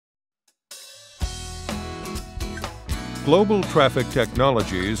Global Traffic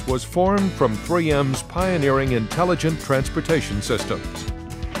Technologies was formed from 3M's pioneering intelligent transportation systems.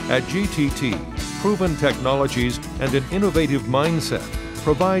 At GTT, proven technologies and an innovative mindset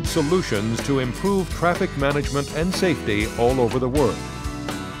provide solutions to improve traffic management and safety all over the world.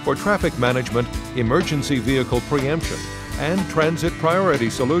 For traffic management, emergency vehicle preemption, and transit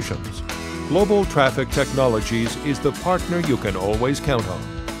priority solutions, Global Traffic Technologies is the partner you can always count on.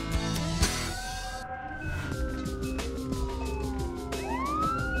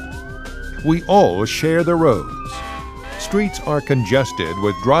 We all share the roads. Streets are congested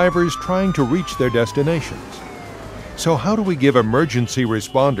with drivers trying to reach their destinations. So how do we give emergency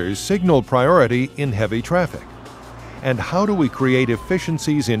responders signal priority in heavy traffic? And how do we create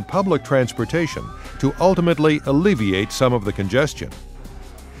efficiencies in public transportation to ultimately alleviate some of the congestion?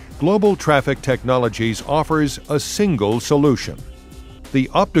 Global Traffic Technologies offers a single solution: the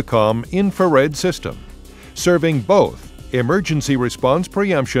Opticom Infrared System, serving both emergency response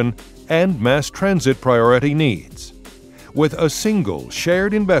preemption and mass transit priority needs. With a single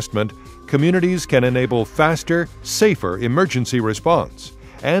shared investment, communities can enable faster, safer emergency response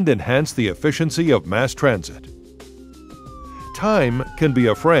and enhance the efficiency of mass transit. Time can be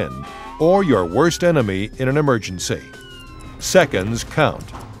a friend or your worst enemy in an emergency. Seconds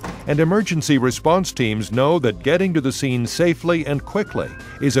count, and emergency response teams know that getting to the scene safely and quickly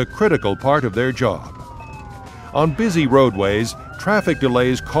is a critical part of their job. On busy roadways, traffic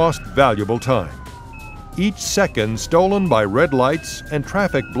delays cost valuable time. Each second stolen by red lights and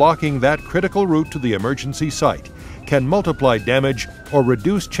traffic blocking that critical route to the emergency site can multiply damage or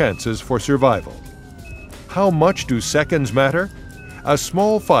reduce chances for survival. How much do seconds matter? A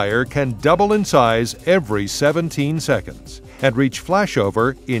small fire can double in size every 17 seconds and reach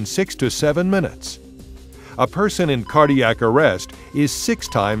flashover in 6 to 7 minutes. A person in cardiac arrest is 6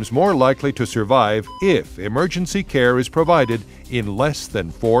 times more likely to survive if emergency care is provided in less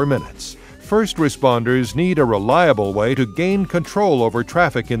than 4 minutes. First responders need a reliable way to gain control over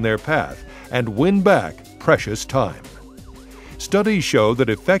traffic in their path and win back precious time. Studies show that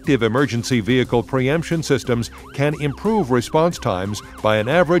effective emergency vehicle preemption systems can improve response times by an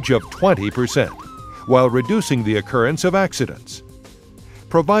average of 20%, while reducing the occurrence of accidents.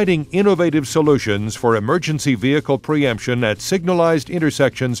 Providing innovative solutions for emergency vehicle preemption at signalized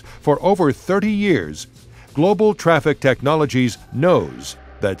intersections for over 30 years, Global Traffic Technologies knows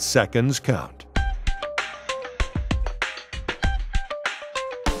that seconds count.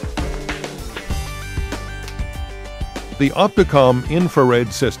 The Opticom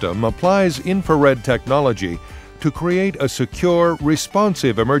Infrared System applies infrared technology to create a secure,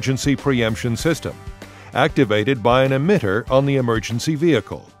 responsive emergency preemption system, activated by an emitter on the emergency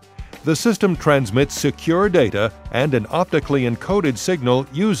vehicle. The system transmits secure data and an optically encoded signal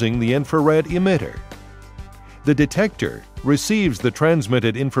using the infrared emitter. The detector receives the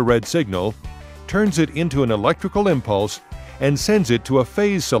transmitted infrared signal, turns it into an electrical impulse, and sends it to a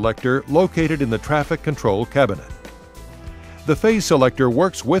phase selector located in the traffic control cabinet. The phase selector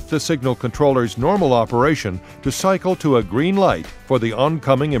works with the signal controller's normal operation to cycle to a green light for the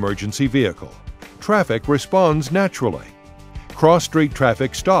oncoming emergency vehicle. Traffic responds naturally. Cross-street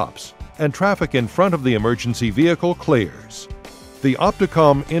traffic stops, and traffic in front of the emergency vehicle clears. The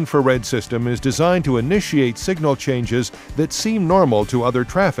Opticom Infrared System is designed to initiate signal changes that seem normal to other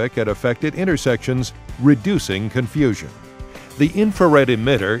traffic at affected intersections, reducing confusion. The infrared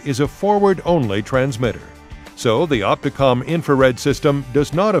emitter is a forward-only transmitter, so the Opticom Infrared System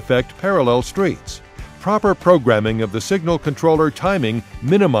does not affect parallel streets. Proper programming of the signal controller timing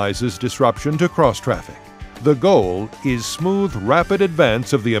minimizes disruption to cross-traffic. The goal is smooth, rapid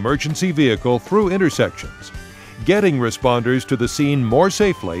advance of the emergency vehicle through intersections, getting responders to the scene more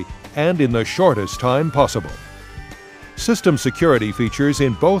safely and in the shortest time possible. System security features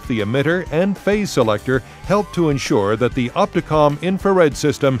in both the emitter and phase selector help to ensure that the Opticom Infrared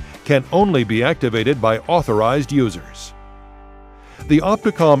System can only be activated by authorized users. The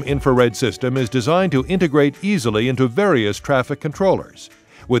Opticom Infrared System is designed to integrate easily into various traffic controllers,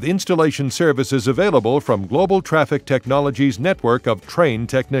 with installation services available from Global Traffic Technologies' network of trained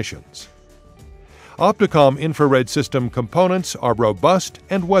technicians. Opticom Infrared System components are robust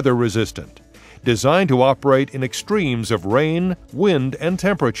and weather-resistant, designed to operate in extremes of rain, wind, and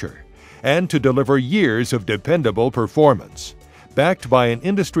temperature, and to deliver years of dependable performance, backed by an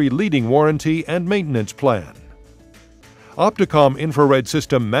industry-leading warranty and maintenance plan. Opticom Infrared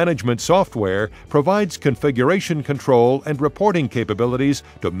System management software provides configuration control and reporting capabilities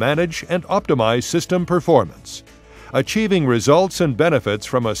to manage and optimize system performance, achieving results and benefits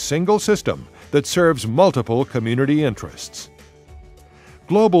from a single system that serves multiple community interests.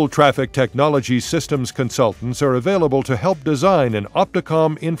 Global Traffic Technology Systems consultants are available to help design an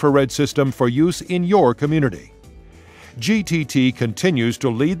Opticom infrared system for use in your community. GTT continues to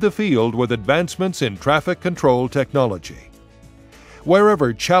lead the field with advancements in traffic control technology.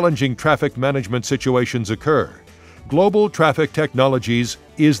 Wherever challenging traffic management situations occur, Global Traffic Technologies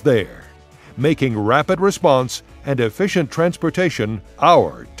is there, making rapid response and efficient transportation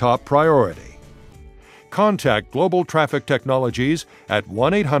our top priority. Contact Global Traffic Technologies at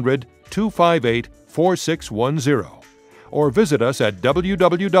 1-800-258-4610 or visit us at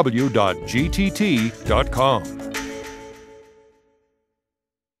www.gtt.com.